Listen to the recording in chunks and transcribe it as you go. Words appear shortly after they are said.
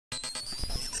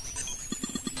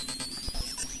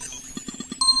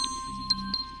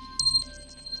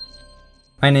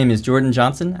My name is Jordan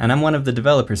Johnson, and I'm one of the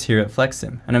developers here at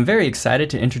FlexSim, and I'm very excited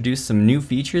to introduce some new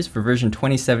features for version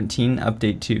 2017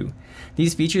 Update 2.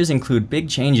 These features include big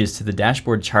changes to the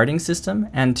dashboard charting system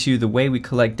and to the way we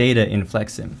collect data in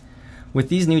FlexSim. With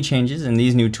these new changes and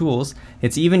these new tools,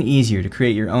 it's even easier to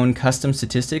create your own custom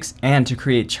statistics and to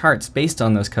create charts based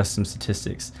on those custom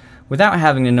statistics, without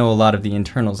having to know a lot of the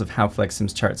internals of how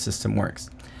FlexSim's chart system works.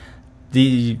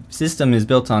 The system is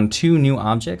built on two new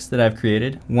objects that I've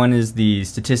created. One is the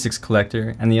statistics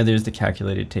collector and the other is the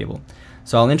calculated table.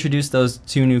 So I'll introduce those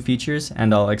two new features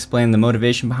and I'll explain the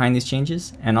motivation behind these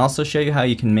changes and also show you how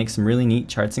you can make some really neat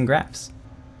charts and graphs.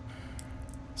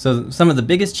 So some of the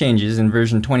biggest changes in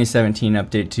version 2017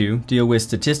 Update 2 deal with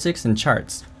statistics and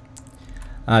charts.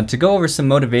 To go over some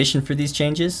motivation for these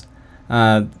changes,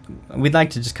 we'd like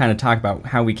to just kind of talk about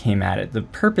how we came at it. The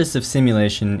purpose of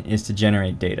simulation is to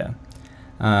generate data.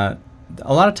 A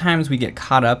lot of times we get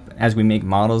caught up as we make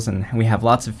models, and we have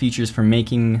lots of features for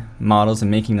making models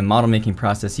and making the model making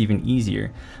process even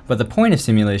easier. But the point of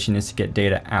simulation is to get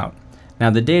data out. Now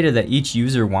the data that each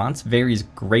user wants varies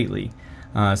greatly.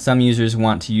 Some users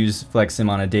want to use FlexSim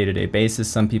on a day-to-day basis.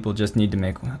 Some people just need to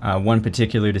make one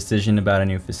particular decision about a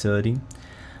new facility.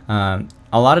 A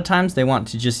lot of times they want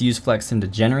to just use FlexSim to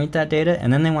generate that data,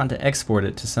 and then they want to export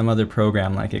it to some other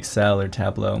program like Excel or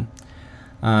Tableau.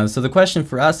 So the question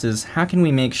for us is, how can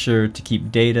we make sure to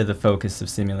keep data the focus of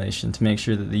simulation, to make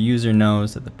sure that the user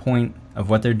knows that the point of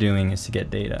what they're doing is to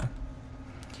get data?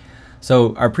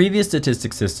 So our previous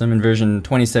statistics system in version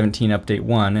 2017 Update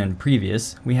 1 and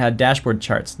previous, we had dashboard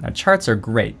charts. Now charts are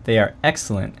great. They are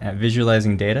excellent at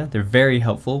visualizing data. They're very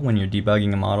helpful when you're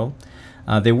debugging a model.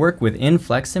 They work within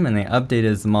FlexSim and they update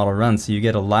as the model runs, so you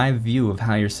get a live view of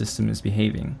how your system is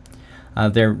behaving.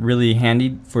 They're really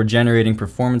handy for generating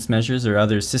performance measures or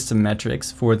other system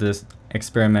metrics for the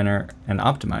experimenter and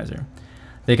optimizer.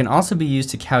 They can also be used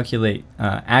to calculate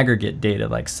aggregate data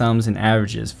like sums and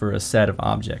averages for a set of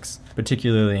objects,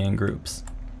 particularly in groups.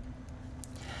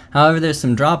 However, there's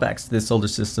some drawbacks to this older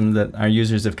system that our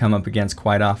users have come up against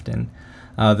quite often.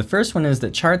 The first one is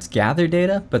that charts gather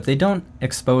data, but they don't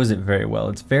expose it very well.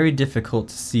 It's very difficult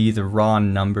to see the raw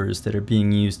numbers that are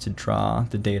being used to draw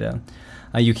the data.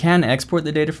 You can export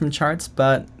the data from charts,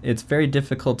 but it's very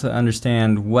difficult to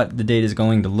understand what the data is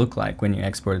going to look like when you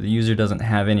export it. The user doesn't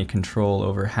have any control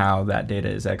over how that data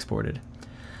is exported.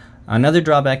 Another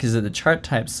drawback is that the chart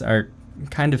types are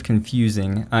kind of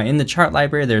confusing. In the chart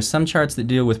library, there are some charts that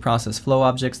deal with process flow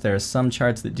objects, there are some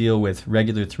charts that deal with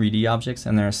regular 3D objects,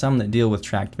 and there are some that deal with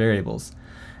tracked variables.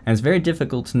 And it's very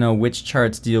difficult to know which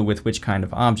charts deal with which kind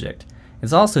of object.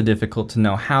 It's also difficult to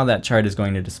know how that chart is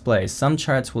going to display. Some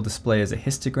charts will display as a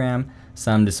histogram,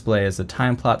 some display as a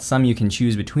time plot, some you can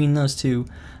choose between those two.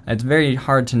 It's very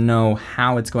hard to know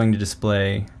how it's going to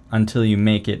display until you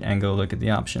make it and go look at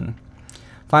the option.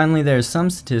 Finally, there's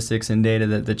some statistics and data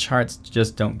that the charts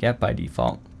just don't get by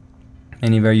default.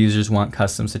 Many of our users want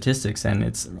custom statistics, and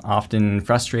it's often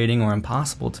frustrating or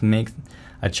impossible to make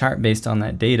a chart based on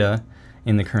that data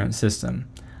in the current system.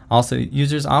 Also,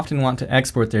 users often want to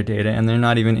export their data and they're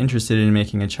not even interested in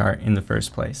making a chart in the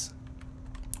first place.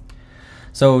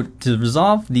 So to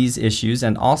resolve these issues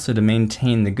and also to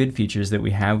maintain the good features that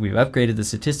we have, we've upgraded the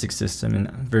statistics system in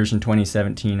version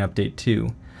 2017 Update 2.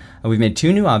 We've made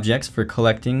two new objects for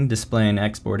collecting, displaying, and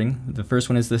exporting. The first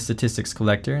one is the statistics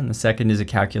collector and the second is a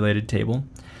calculated table.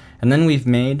 And then we've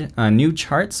made new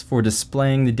charts for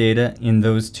displaying the data in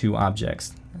those two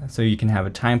objects. So you can have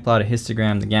a time plot, a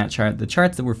histogram, the Gantt chart, the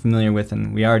charts that we're familiar with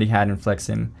and we already had in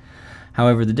FlexSim.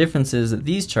 However, the difference is that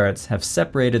these charts have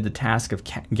separated the task of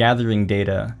gathering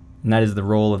data, and that is the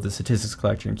role of the statistics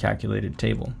collector and calculated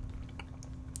table.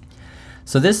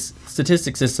 So this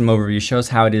statistics system overview shows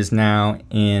how it is now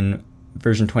in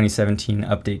version 2017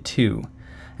 Update 2.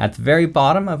 At the very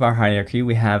bottom of our hierarchy,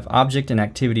 we have object and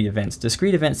activity events.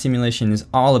 Discrete event simulation is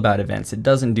all about events. It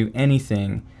doesn't do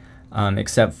anything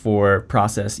except for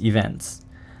process events.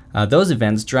 Those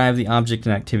events drive the object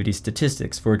and activity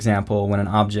statistics. For example, when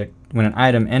an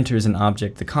item enters an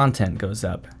object, the content goes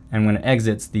up, and when it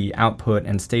exits, the output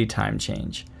and stay time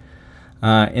change.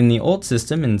 In the old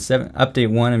system, in Update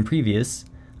 1 and previous,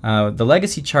 the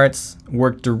legacy charts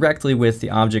worked directly with the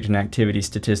object and activity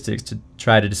statistics to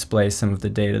try to display some of the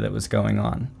data that was going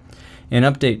on. In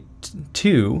Update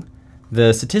 2,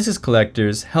 the statistics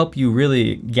collectors help you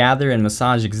really gather and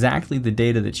massage exactly the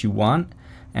data that you want,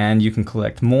 and you can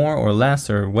collect more or less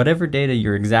or whatever data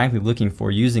you're exactly looking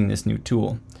for using this new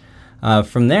tool.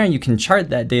 From there you can chart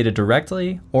that data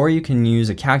directly, or you can use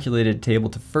a calculated table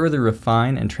to further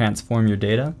refine and transform your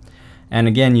data. And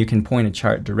again, you can point a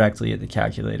chart directly at the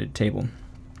calculated table.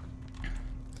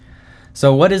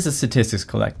 So what is a statistics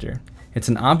collector? It's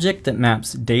an object that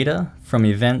maps data from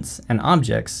events and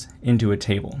objects into a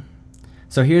table.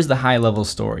 So here's the high-level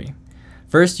story.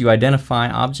 First, you identify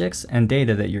objects and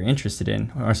data that you're interested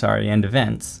in, and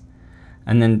events,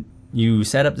 and then you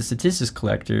set up the statistics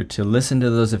collector to listen to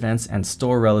those events and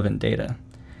store relevant data.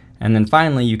 And then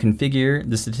finally, you configure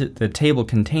the table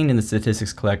contained in the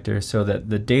statistics collector so that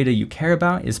the data you care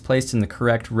about is placed in the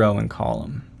correct row and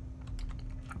column.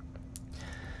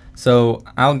 So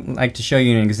I'd like to show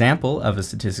you an example of a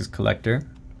statistics collector.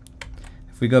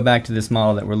 If we go back to this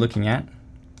model that we're looking at,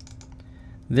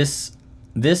 this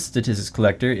statistics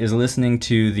collector is listening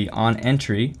to the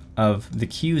on-entry of the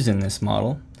queues in this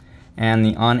model and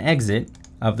the on-exit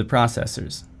of the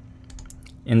processors.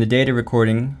 In the data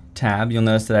recording tab, you'll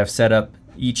notice that I've set up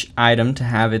each item to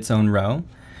have its own row,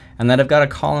 and that I've got a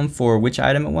column for which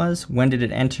item it was, when did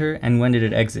it enter, and when did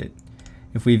it exit.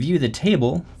 If we view the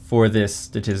table for this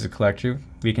statistics collector,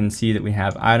 we can see that we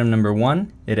have item number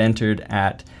 1. It entered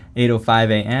at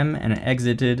 8:05 a.m. and it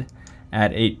exited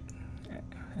at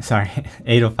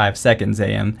 8:05 seconds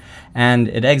a.m. and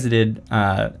it exited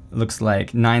looks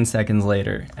like 9 seconds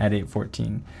later at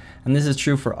 8:14. And this is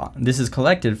true for this is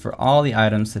collected for all the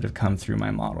items that have come through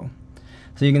my model.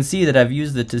 So you can see that I've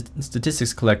used the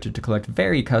statistics collector to collect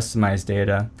very customized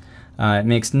data. It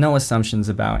makes no assumptions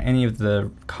about any of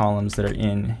the columns that are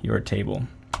in your table.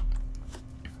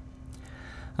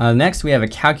 Next, we have a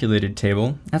calculated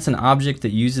table. That's an object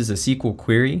that uses a SQL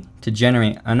query to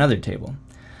generate another table.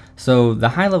 So the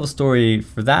high-level story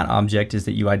for that object is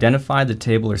that you identify the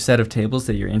table or set of tables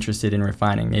that you're interested in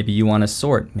refining. Maybe you want to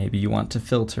sort, maybe you want to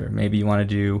filter, maybe you want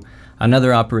to do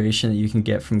another operation that you can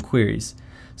get from queries.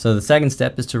 So the second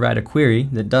step is to write a query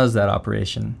that does that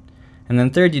operation. And then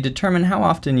third, you determine how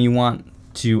often you want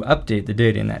to update the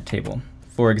data in that table.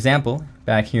 For example,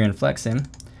 back here in FlexSim,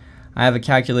 I have a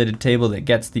calculated table that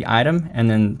gets the item and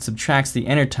then subtracts the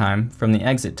enter time from the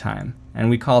exit time, and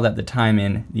we call that the time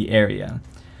in the area.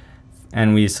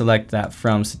 And we select that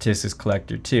from statistics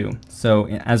collector too. So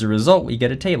as a result, we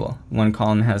get a table. One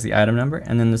column has the item number,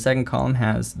 and then the second column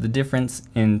has the difference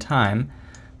in time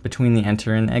between the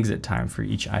enter and exit time for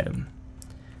each item.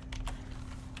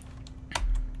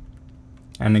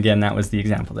 And again, that was the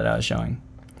example that I was showing.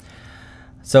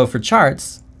 So for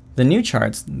charts, the new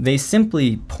charts, they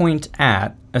simply point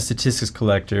at a statistics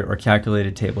collector or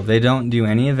calculated table. They don't do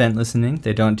any event listening.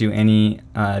 They don't do any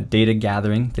data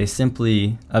gathering. They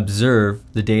simply observe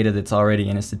the data that's already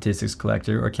in a statistics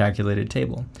collector or calculated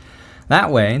table. That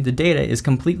way, the data is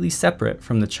completely separate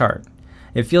from the chart.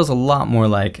 It feels a lot more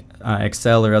like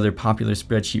Excel or other popular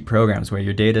spreadsheet programs where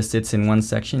your data sits in one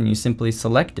section and you simply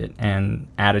select it and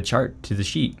add a chart to the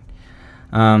sheet.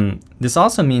 This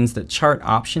also means that chart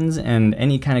options and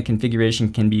any kind of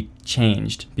configuration can be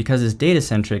changed. Because it's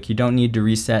data-centric, you don't need to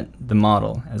reset the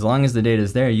model. As long as the data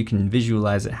is there, you can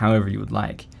visualize it however you would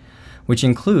like, which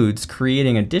includes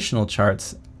creating additional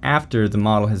charts after the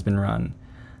model has been run.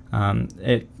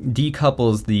 It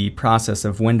decouples the process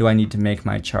of when do I need to make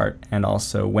my chart and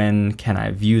also when can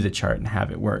I view the chart and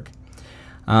have it work.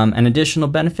 An additional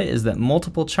benefit is that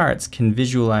multiple charts can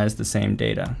visualize the same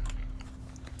data.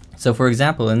 So for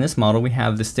example, in this model we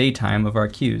have the stay time of our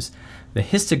queues. The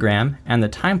histogram and the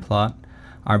time plot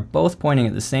are both pointing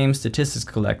at the same statistics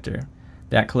collector.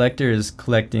 That collector is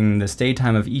collecting the stay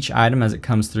time of each item as it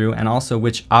comes through and also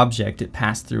which object it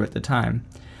passed through at the time.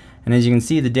 And as you can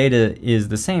see, the data is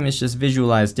the same, it's just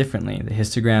visualized differently. The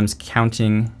histogram's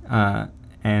counting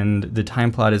and the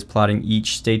time plot is plotting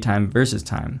each stay time versus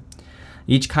time.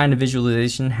 Each kind of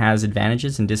visualization has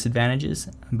advantages and disadvantages,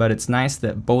 but it's nice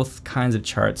that both kinds of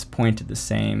charts point to the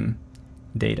same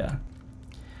data.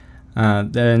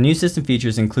 The new system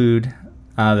features include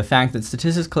the fact that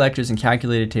statistics collectors and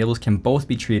calculated tables can both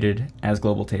be treated as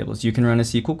global tables. You can run a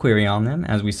SQL query on them,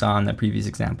 as we saw in the previous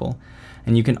example,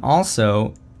 and you can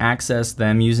also access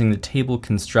them using the table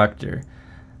constructor.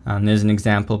 There's an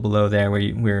example below there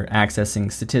where we're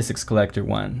accessing statistics collector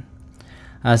 1.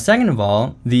 Second of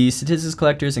all, the statistics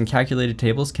collectors and calculated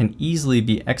tables can easily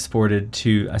be exported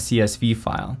to a CSV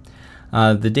file.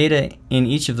 The data in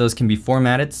each of those can be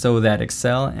formatted so that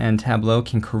Excel and Tableau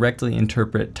can correctly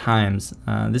interpret times.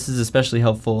 This is especially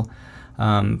helpful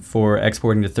for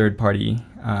exporting to third-party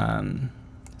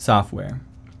software.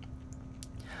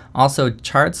 Also,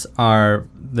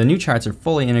 the new charts are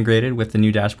fully integrated with the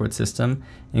new dashboard system,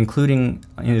 including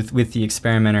with the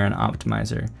experimenter and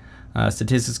optimizer.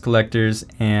 Statistics collectors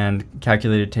and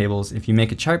calculated tables, if you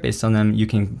make a chart based on them, you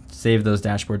can save those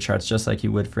dashboard charts just like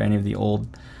you would for any of the old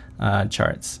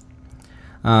charts.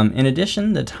 In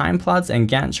addition, the time plots and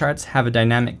Gantt charts have a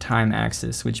dynamic time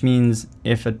axis, which means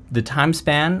if the time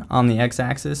span on the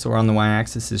x-axis or on the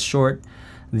y-axis is short,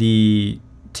 the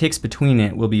ticks between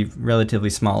it will be relatively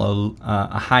small,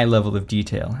 a high level of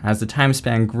detail. As the time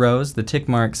span grows, the tick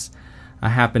marks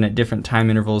happen at different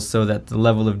time intervals so that the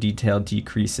level of detail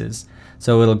decreases.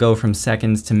 So it'll go from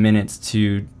seconds to minutes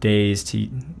to days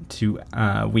to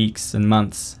weeks and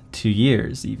months to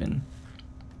years even.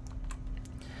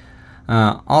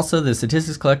 Also, the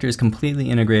statistics collector is completely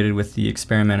integrated with the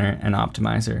experimenter and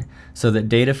optimizer, so that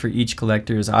data for each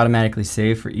collector is automatically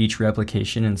saved for each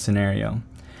replication and scenario.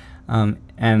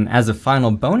 And as a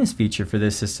final bonus feature for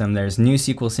this system, there's new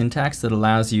SQL syntax that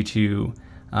allows you to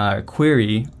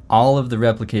query all of the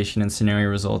replication and scenario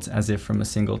results as if from a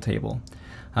single table.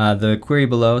 The query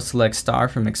below, select star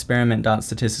from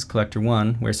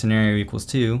experiment.statisticscollector1, where scenario equals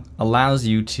 2, allows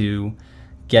you to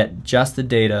get just the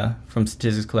data from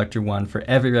statistics collector 1 for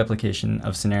every replication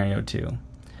of scenario 2.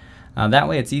 That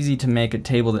way it's easy to make a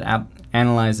table that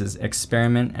analyzes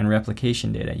experiment and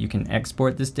replication data. You can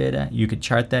export this data, you could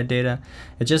chart that data.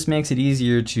 It just makes it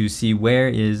easier to see where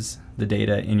is the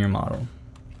data in your model.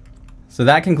 So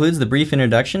that concludes the brief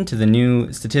introduction to the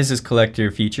new statistics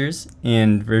collector features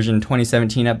in version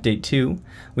 2017 update 2.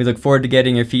 We look forward to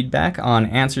getting your feedback on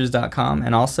answers.com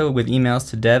and also with emails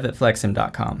to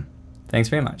dev@flexsim.com. Thanks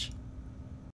very much.